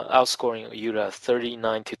 outscoring Utah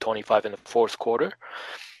 39-25 in the fourth quarter.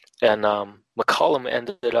 And McCollum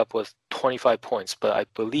ended up with 25 points, but I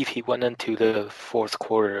believe he went into the fourth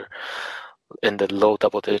quarter in the low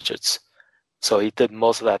double digits. So he did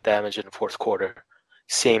most of that damage in the fourth quarter.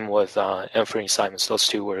 Same with Anthony Simons. Those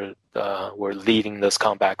two were leading this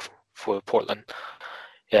comeback for Portland.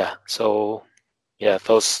 Yeah. So yeah,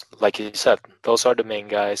 those, like you said, those are the main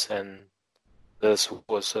guys, and this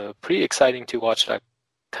was pretty exciting to watch that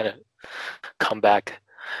kind of comeback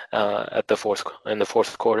in the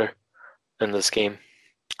fourth quarter in this game.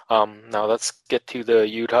 Now let's get to the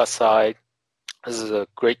Utah side. This is a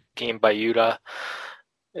great game by Utah,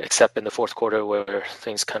 except in the fourth quarter where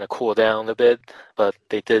things kind of cooled down a bit, but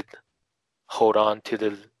they did hold on to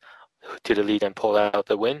the lead and pull out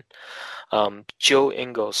the win. Joe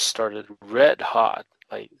Ingles started red hot,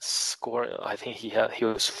 like scoring. I think he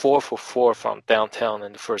was 4 for 4 from downtown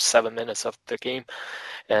in the first 7 minutes of the game,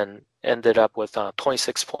 and ended up with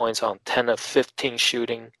 26 points on 10 of 15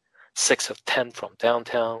 shooting, 6 of 10 from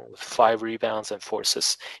downtown with 5 rebounds and 4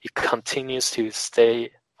 assists. He continues to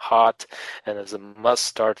stay hot and is a must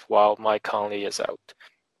start while Mike Conley is out.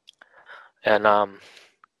 And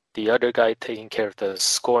the other guy taking care of the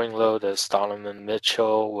scoring load is Donovan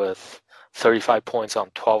Mitchell with 35 points on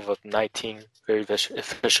 12 of 19, very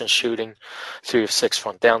efficient shooting, 3 of 6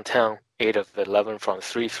 from downtown, 8 of 11 from the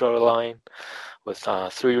free throw line, with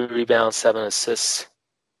 3 rebounds, 7 assists,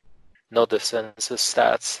 no defensive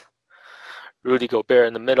stats. Rudy Gobert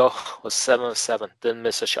in the middle was 7 of 7, didn't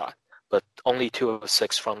miss a shot, but only 2 of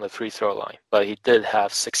 6 from the free throw line. But he did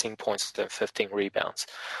have 16 points and 15 rebounds,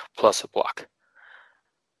 plus a block.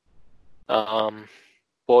 Bojan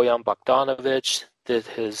Bogdanovic did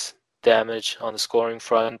his damage on the scoring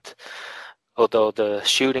front, although the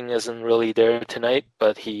shooting isn't really there tonight,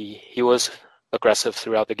 but he was aggressive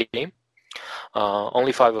throughout the game.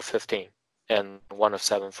 Only 5 of 15 and 1 of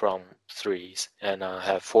 7 from threes, and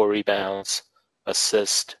had 4 rebounds,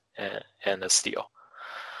 assist, and a steal.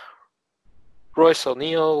 Royce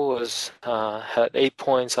O'Neal had 8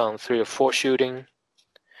 points on 3 of 4 shooting,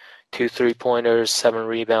 2 3-pointers, 7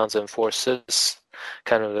 rebounds, and 4 assists.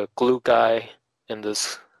 Kind of the glue guy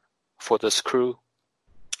for this crew.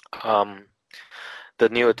 The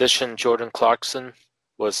new addition, Jordan Clarkson,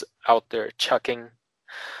 was out there chucking,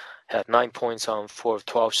 had 9 points on 4 of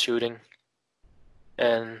 12 shooting.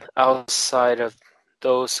 And outside of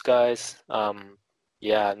those guys,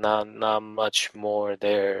 not much more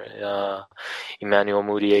there. Emmanuel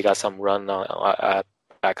Mudiay got some run at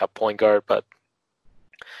backup point guard, but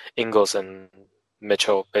Ingles and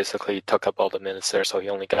Mitchell basically took up all the minutes there, so he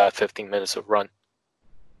only got 15 minutes of run.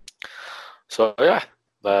 So yeah,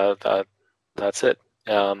 that's it.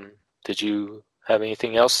 Did you have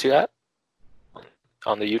anything else to add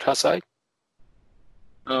on the Utah side?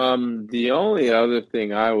 The only other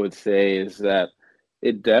thing I would say is that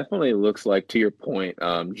it definitely looks like, to your point,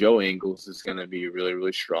 Joe Ingles is going to be really,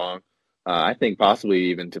 really strong. I think possibly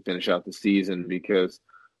even to finish out the season, because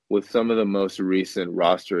with some of the most recent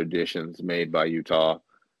roster additions made by Utah,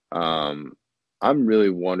 I'm really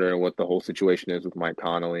wondering what the whole situation is with Mike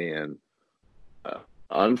Conley. And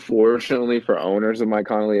unfortunately for owners of Mike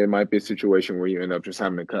Conley, it might be a situation where you end up just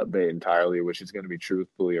having to cut bait entirely, which is going to be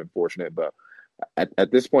truthfully unfortunate. But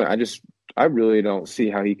at this point, I really don't see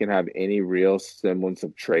how he can have any real semblance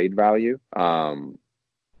of trade value.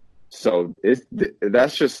 So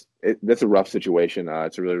that's a rough situation.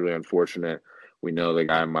 It's really, really unfortunate. We know the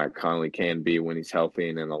guy Mike Conley can be when he's healthy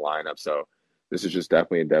and in the lineup. So this is just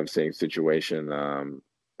definitely a devastating situation, and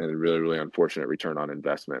a really, really unfortunate return on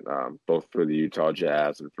investment, both for the Utah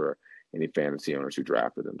Jazz and for any fantasy owners who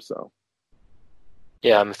drafted him. So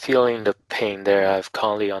Yeah, I'm feeling the pain there. I have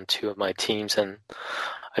Conley on two of my teams, and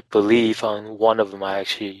I believe on one of them I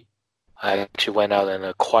actually went out and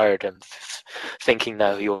acquired him, thinking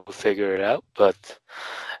that he'll figure it out. But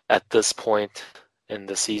at this point in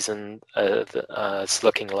the season, it's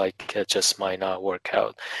looking like it just might not work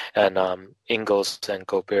out. And Ingles and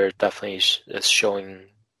Gobert definitely is showing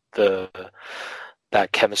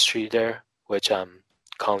that chemistry there, which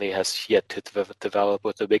Conley has yet to develop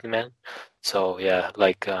with the big man. So yeah,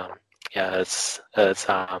 it's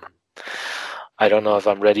I don't know if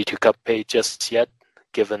I'm ready to cut bait just yet,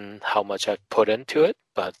 given how much I've put into it,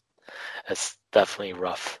 but it's definitely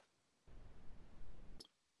rough.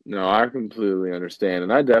 no, I completely understand,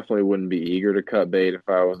 and I definitely wouldn't be eager to cut bait if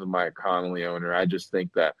I was a Mike Conley owner. I just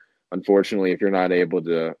think that, unfortunately, if you're not able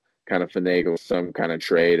to kind of finagle some kind of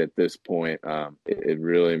trade at this point, it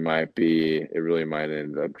really might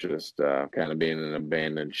end up just kind of being an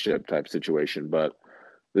abandoned ship type situation. But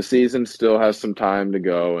the season still has some time to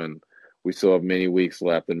go, and we still have many weeks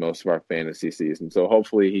left in most of our fantasy season. So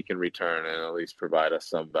hopefully he can return and at least provide us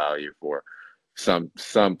some value for some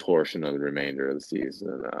portion of the remainder of the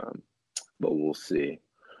season. But we'll see.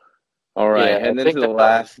 All right, Yeah, I heading into think the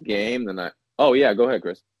last game, oh yeah, go ahead,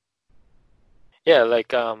 Chris. yeah,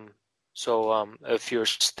 if you're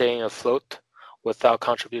staying afloat without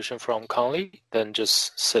contribution from Conley, then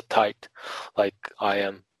just sit tight, like I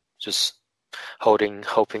am, just hoping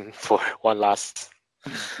for one last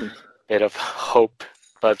bit of hope.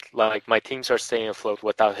 But like my teams are staying afloat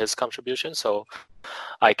without his contribution, so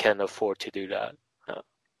I can afford to do that.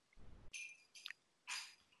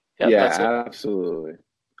 Yeah, that's it. Yeah, absolutely.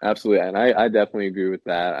 Absolutely. And I definitely agree with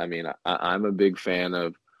that. I mean, I'm a big fan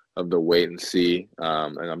of the wait and see,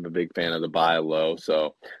 and I'm a big fan of the buy low.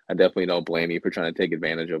 So I definitely don't blame you for trying to take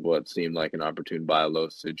advantage of what seemed like an opportune buy low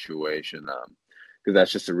situation, because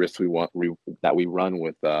that's just a risk that we run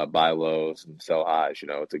with buy lows and sell highs.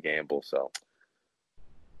 It's a gamble. So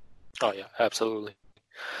Oh yeah, absolutely.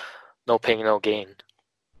 No pain, no gain.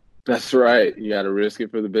 that's right. You got to risk it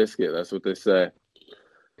for the biscuit. That's what they say.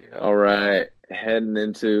 Yeah. All right, heading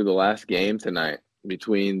into the last game tonight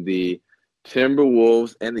between the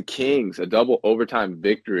Timberwolves and the Kings, a double overtime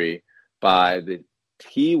victory by the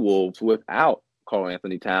T-Wolves without Karl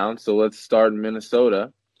Anthony Towns. So let's start in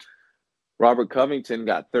Minnesota. Robert Covington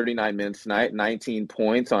got 39 minutes tonight, 19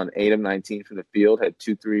 points on 8 of 19 from the field, had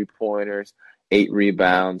 2 3-pointers, 8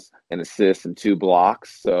 rebounds, and assists, and 2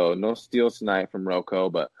 blocks. So no steals tonight from Rocco,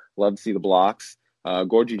 but love to see the blocks.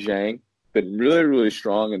 Gorgie Jang been really, really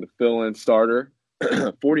strong in the fill-in starter.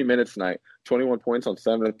 40 minutes tonight, 21 points on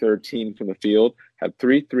 7 of 13 from the field, had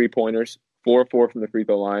 3 3-pointers, 4 4 from the free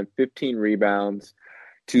throw line, 15 rebounds,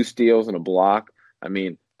 2 steals, and a block. I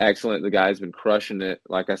mean, excellent. The guy's been crushing it.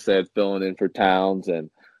 Like I said, filling in for Towns. And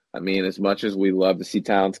I mean, as much as we love to see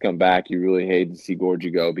Towns come back, you really hate to see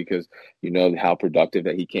Gorgie go because you know how productive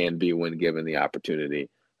that he can be when given the opportunity.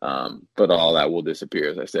 But all that will disappear,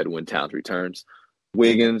 as I said, when Towns returns.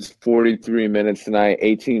 Wiggins, 43 minutes tonight,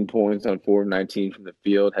 18 points on 4 of 19 from the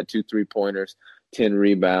field, had 2 3-pointers, 10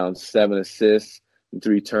 rebounds, 7 assists, and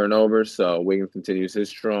 3 turnovers. So Wiggins continues his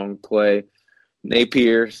strong play.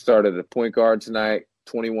 Napier started at point guard tonight,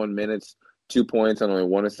 21 minutes, 2 points on only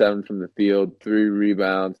 1 of 7 from the field, 3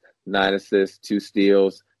 rebounds, 9 assists, 2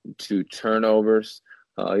 steals, and 2 turnovers.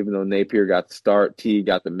 Even though Napier got the start, T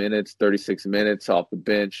got the minutes, 36 minutes off the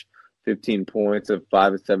bench, 15 points of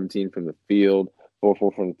 5 of 17 from the field, 4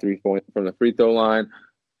 4 from the free throw line,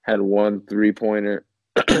 had 1 3-pointer,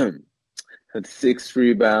 had 6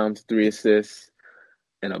 rebounds, 3 assists,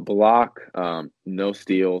 and a block, no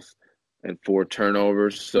steals, and 4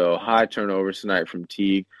 turnovers. So high turnovers tonight from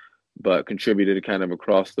Teague, but contributed kind of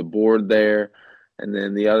across the board there. And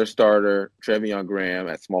then the other starter, Trevion Graham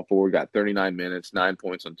at small forward, got 39 minutes, 9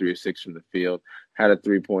 points on 3 of 6 from the field, had a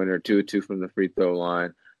 3-pointer, 2 of 2 from the free throw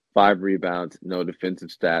line, 5 rebounds, no defensive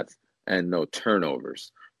stats, and no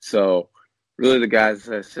turnovers. So really the guys, as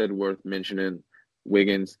I said, worth mentioning,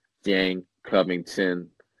 Wiggins, Yang, Covington.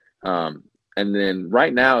 And then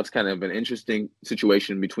right now it's kind of an interesting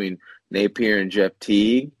situation between Napier and Jeff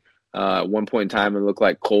Teague. At one point in time, it looked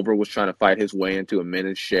like Culver was trying to fight his way into a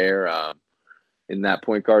minute share in that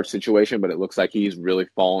point guard situation, but it looks like he's really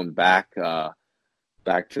fallen back to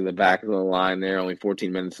the back of the line there. Only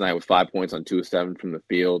 14 minutes tonight with 5 points on 2 of 7 from the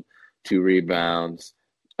field, 2 rebounds,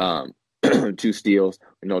 2 steals,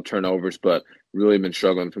 no turnovers, but really been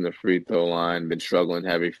struggling from the free throw line, been struggling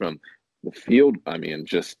heavy from the field. I mean,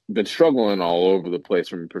 just been struggling all over the place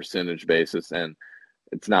from a percentage basis, and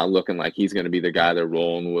it's not looking like he's going to be the guy they're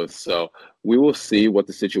rolling with. So we will see what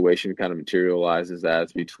the situation kind of materializes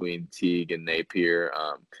as between Teague and Napier.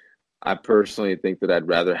 I personally think that I'd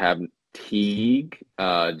rather have Teague,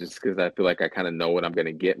 just because I feel like I kind of know what I'm going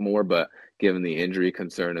to get more. But given the injury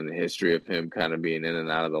concern and the history of him kind of being in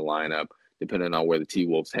and out of the lineup, depending on where the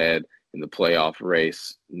T-Wolves head in the playoff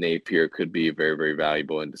race, Napier could be very, very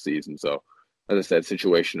valuable in the season. So, as I said,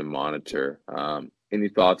 situation to monitor. Any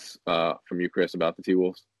thoughts from you, Chris, about the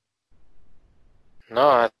T-Wolves? No,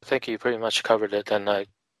 I think you pretty much covered it, and I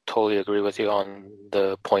totally agree with you on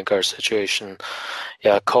the point guard situation.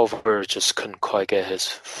 Yeah, Culver just couldn't quite get his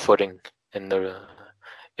footing in there.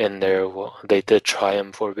 Well, they did try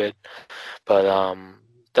him for a bit, but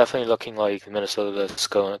definitely looking like Minnesota's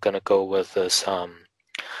gonna go with this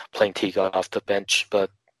playing Teague off the bench, but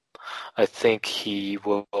I think he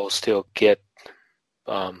will still get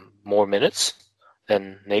more minutes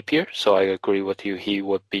than Napier. So I agree with you. He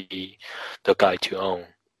would be the guy to own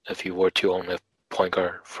if you were to own a point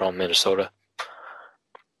guard from Minnesota.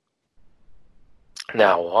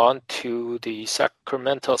 Now on to the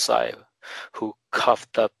Sacramento side, who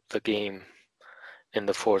coughed up the game in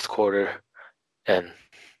the fourth quarter and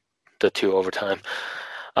the 2 overtime.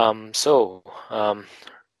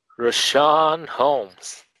 Richaun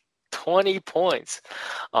Holmes, 20 points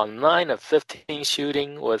on 9 of 15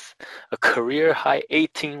 shooting with a career-high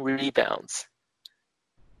 18 rebounds,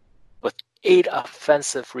 with 8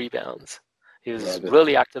 offensive rebounds. He was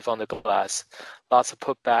really active on the glass, lots of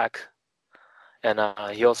putback, and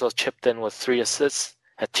he also chipped in with 3 assists,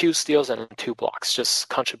 had 2 steals and 2 blocks, just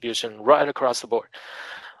contribution right across the board.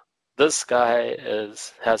 This guy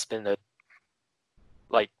has been the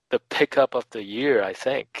pickup of the year, I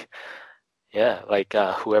think. Yeah,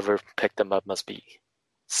 whoever picked him up must be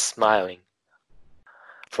smiling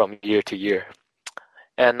from year to year.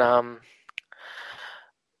 And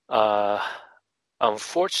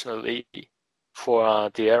unfortunately for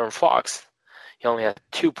De'Aaron Fox, he only had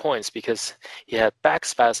 2 points because he had back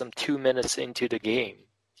spasm 2 minutes into the game.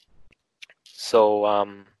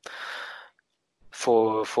 So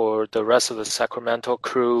for the rest of the Sacramento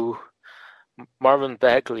crew, Marvin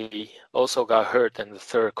Bagley also got hurt in the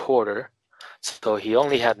third quarter. So he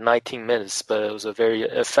only had 19 minutes, but it was a very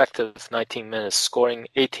effective 19 minutes, scoring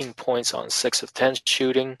 18 points on 6 of 10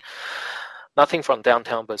 shooting. Nothing from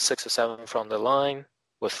downtown, but 6 of 7 from the line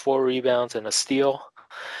with 4 rebounds and a steal.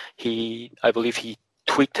 I believe he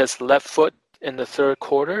tweaked his left foot in the third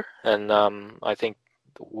quarter, and I think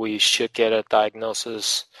we should get a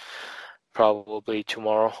diagnosis probably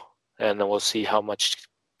tomorrow, and then we'll see how much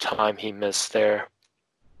time he missed there,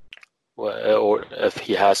 or if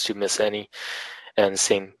he has to miss any. And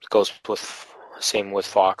same with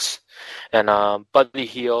Fox. And Buddy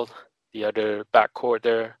Hield, the other backcourt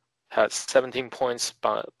there, had 17 points,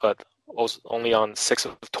 but also only on 6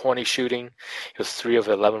 of 20 shooting. He was 3 of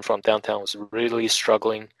 11 from downtown, was really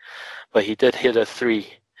struggling. But he did hit a 3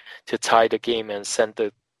 to tie the game and send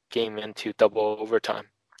the game into double overtime.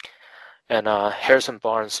 And Harrison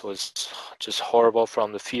Barnes was just horrible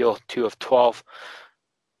from the field, 2 of 12.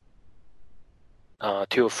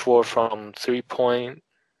 2 of 4 from 3-point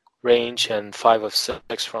range and 5 of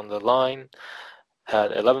 6 from the line.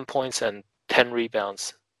 Had 11 points and 10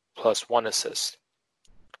 rebounds plus 1 assist.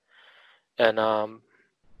 And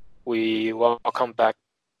we welcome back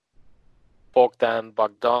Bogdan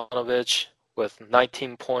Bogdanovic with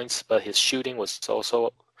 19 points, but his shooting was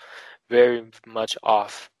also very much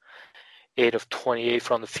off. 8 of 28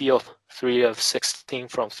 from the field, 3 of 16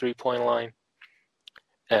 from 3-point line,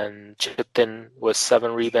 and chipped in with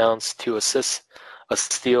 7 rebounds, 2 assists, a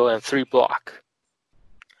steal, and 3 blocks.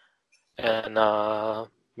 And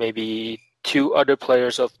maybe 2 other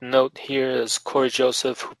players of note here is Corey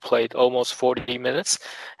Joseph, who played almost 40 minutes,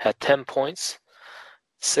 had 10 points,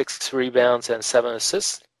 6 rebounds, and 7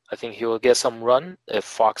 assists. I think he will get some run if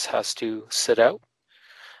Fox has to sit out.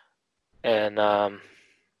 And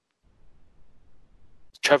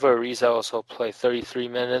Trevor Ariza also played 33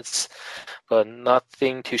 minutes, but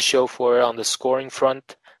nothing to show for it on the scoring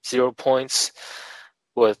front. 0 points,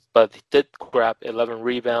 but he did grab 11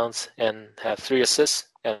 rebounds and had 3 assists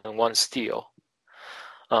and 1 steal.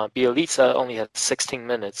 Bielitsa only had 16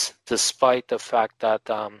 minutes, despite the fact that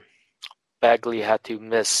Bagley had to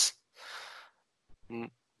miss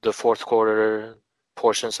the fourth quarter,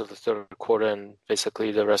 portions of the third quarter, and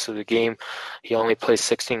basically the rest of the game. He only played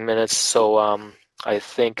 16 minutes, so I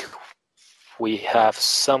think we have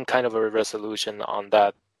some kind of a resolution on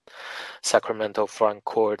that Sacramento front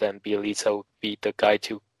court, and Bielitsa would be the guy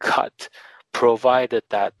to cut, provided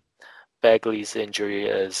that Bagley's injury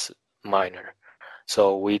is minor.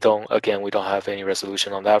 So we don't have any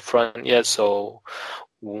resolution on that front yet. So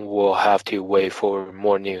we'll have to wait for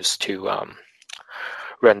more news to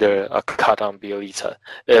render a cut on Bielitsa.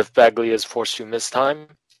 If Bagley is forced to miss time,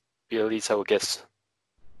 Bielitsa will get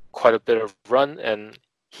quite a bit of run, and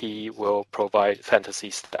he will provide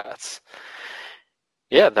fantasy stats.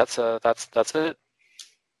 Yeah, that's it.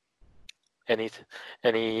 Any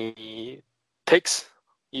takes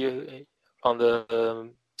you on the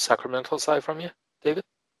Sacramento side from you, David?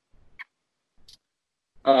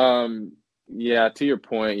 Yeah, to your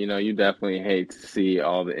point, you definitely hate to see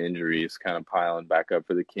all the injuries kind of piling back up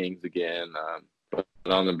for the Kings again. But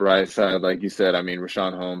on the bright side, like you said,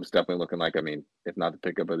 Rashawn Holmes definitely looking like, if not the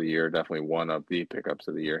pickup of the year, definitely one of the pickups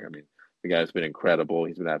of the year. The guy's been incredible.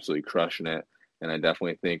 He's been absolutely crushing it. And I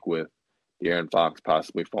definitely think with De'Aaron Fox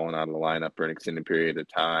possibly falling out of the lineup for an extended period of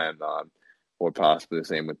time, or possibly the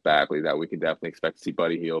same with Bagley, that we can definitely expect to see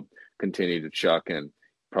Buddy Hield continue to chuck and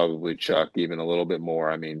probably chuck even a little bit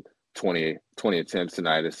more. 20 attempts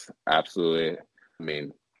tonight is absolutely,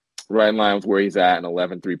 right in line with where he's at, and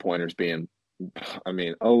 11 three-pointers being,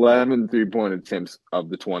 11 three-point attempts of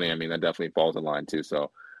the 20. That definitely falls in line too. So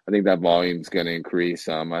I think that volume is going to increase.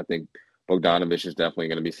 I think Bogdanovich is definitely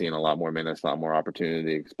going to be seeing a lot more minutes, a lot more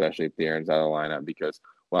opportunity, especially if De'Aaron's out of the lineup, because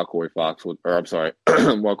while Corey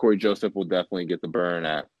Joseph will definitely get the burn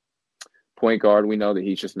at point guard, we know that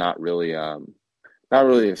he's just not really a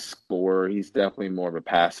scorer. He's definitely more of a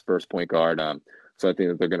pass-first point guard. So I think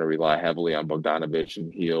that they're going to rely heavily on Bogdanovich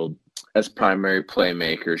and Hield as primary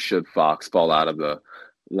playmakers should Fox fall out of the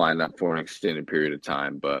lineup for an extended period of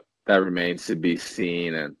time. But that remains to be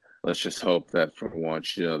seen, and let's just hope that for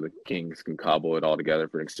once, the Kings can cobble it all together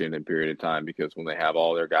for an extended period of time, because when they have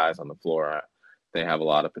all their guys on the floor, they have a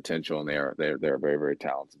lot of potential, and they're a very, very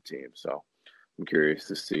talented team. So I'm curious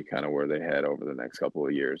to see kind of where they head over the next couple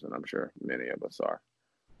of years, and I'm sure many of us are.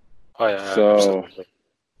 Oh yeah, so absolutely.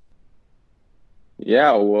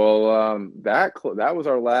 Yeah, well, that was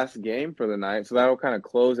our last game for the night, so that'll kind of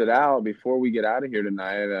close it out. Before we get out of here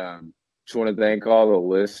tonight, just want to thank all the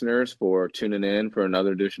listeners for tuning in for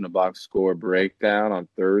another edition of Box Score Breakdown on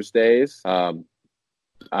Thursdays. I'm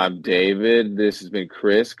David. This has been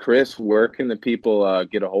Chris. Chris, where can the people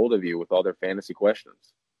get a hold of you with all their fantasy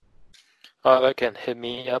questions? They can hit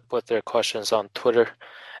me up with their questions on Twitter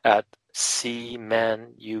at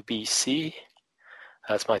CManUBC.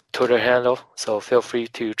 That's my Twitter handle. So feel free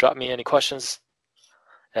to drop me any questions,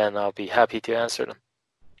 and I'll be happy to answer them.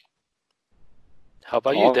 How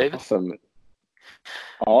about you, David?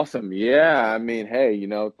 Awesome. Yeah, hey,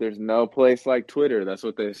 there's no place like Twitter. That's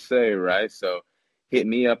what they say, right? So hit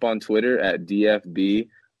me up on Twitter at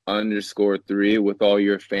DFB_3 with all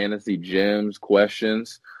your fantasy gems,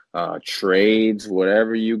 questions, trades,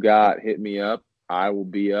 whatever you got. Hit me up. I will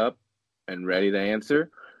be up and ready to answer.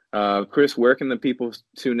 Chris, where can the people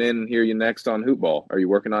tune in and hear you next on Hoopball? Are you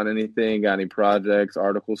working on anything? Got any projects,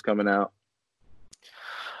 articles coming out?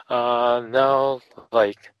 No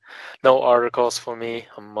articles for me.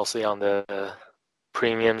 I'm mostly on the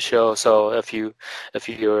premium show. So if you're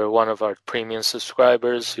one of our premium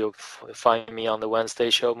subscribers, you'll find me on the Wednesday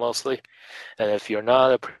show mostly. And if you're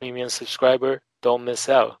not a premium subscriber, don't miss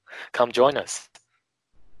out. Come join us.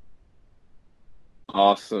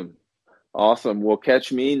 Awesome. Well,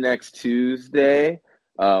 catch me next Tuesday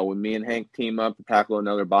when me and Hank team up to tackle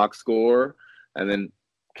another box score. And then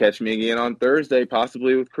catch me again on Thursday,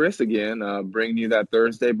 possibly with Chris again, bringing you that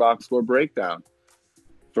Thursday box score breakdown.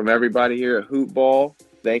 From everybody here at Hoopball,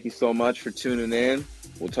 thank you so much for tuning in.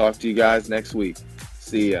 We'll talk to you guys next week.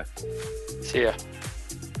 See ya. See ya.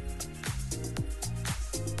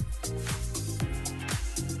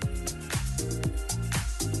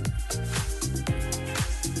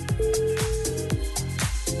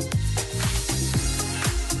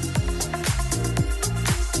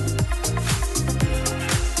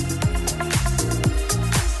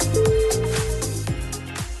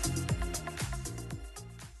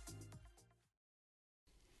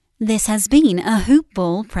 This has been a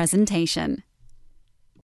Hoopball presentation.